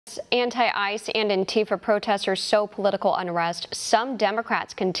Anti-ICE and Antifa protesters sow political unrest. Some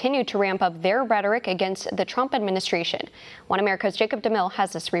Democrats continue to ramp up their rhetoric against the Trump administration. One America's Jacob Demille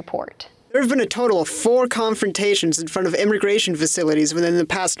has this report. There have been a total of 4 confrontations in front of immigration facilities within the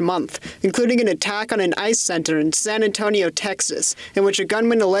past month, including an attack on an ICE center in San Antonio, Texas, in which a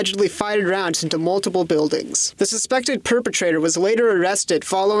gunman allegedly fired rounds into multiple buildings. The suspected perpetrator was later arrested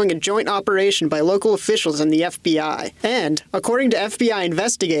following a joint operation by local officials and the FBI. And, according to FBI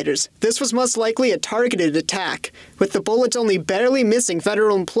investigators, this was most likely a targeted attack, with the bullets only barely missing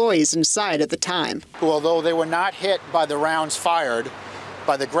federal employees inside at the time. Although they were not hit by the rounds fired,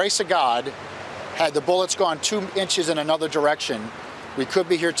 by the grace of God, had the bullets gone 2 inches in another direction, we could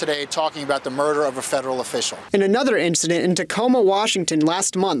be here today talking about the murder of a federal official. In another incident in Tacoma, Washington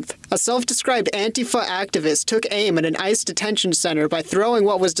last month, a self-described Antifa activist took aim at an ICE detention center by throwing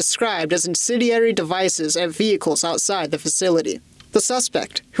what was described as incendiary devices at vehicles outside the facility. The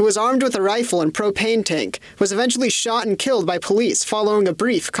suspect, who was armed with a rifle and propane tank, was eventually shot and killed by police following a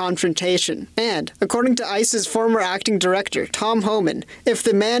brief confrontation. And, according to ICE's former acting director, Tom Homan, if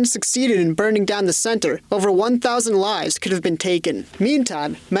the man succeeded in burning down the center, over 1,000 lives could have been taken.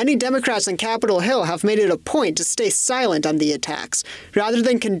 Meantime, many Democrats on Capitol Hill have made it a point to stay silent on the attacks, rather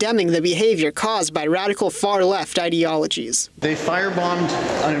than condemning the behavior caused by radical far-left ideologies. They firebombed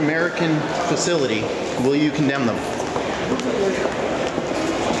an American facility. Will you condemn them?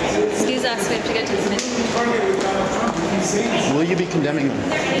 Excuse us, we have to get to the committee. Will you be condemning them?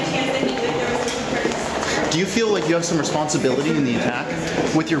 Do you feel like you have some responsibility in the attack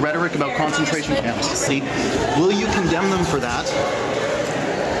with your rhetoric about concentration camps? See, will you condemn them for that?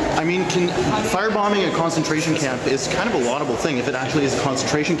 I mean, firebombing a concentration camp is kind of a laudable thing. If it actually is a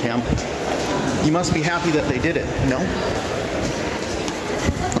concentration camp, you must be happy that they did it, no?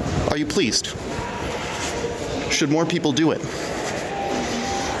 Are you pleased? Should more people do it?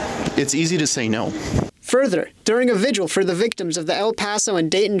 It's easy to say no. Further, during a vigil for the victims of the El Paso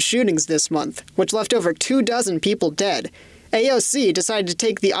and Dayton shootings this month, which left over 24 people dead, AOC decided to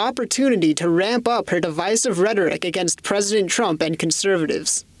take the opportunity to ramp up her divisive rhetoric against President Trump and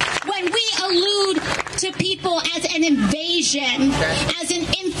conservatives. When we allude to people as an invasion, as an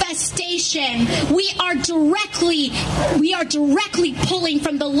infestation, we are directly pulling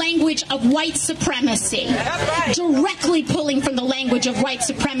from the language of white supremacy. Directly pulling from the language of white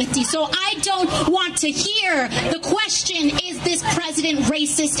supremacy. So I don't want to hear the question, is this president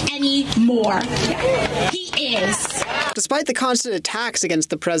racist anymore? He is. Despite the constant attacks against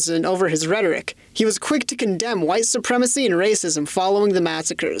the president over his rhetoric, he was quick to condemn white supremacy and racism following the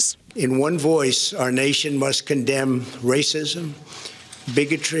massacres. In one voice, our nation must condemn racism,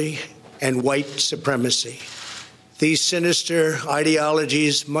 bigotry, and white supremacy. These sinister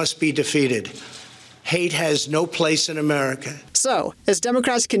ideologies must be defeated. Hate has no place in America. So, as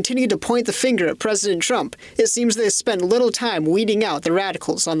Democrats continue to point the finger at President Trump, it seems they spend little time weeding out the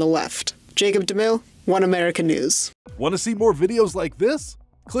radicals on the left. Jacob Demille, One America News. Want to see more videos like this?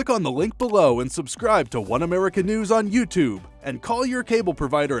 Click on the link below and subscribe to One America News on YouTube. And call your cable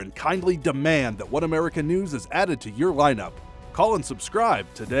provider and kindly demand that One America News is added to your lineup. Call and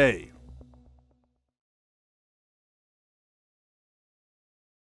subscribe today.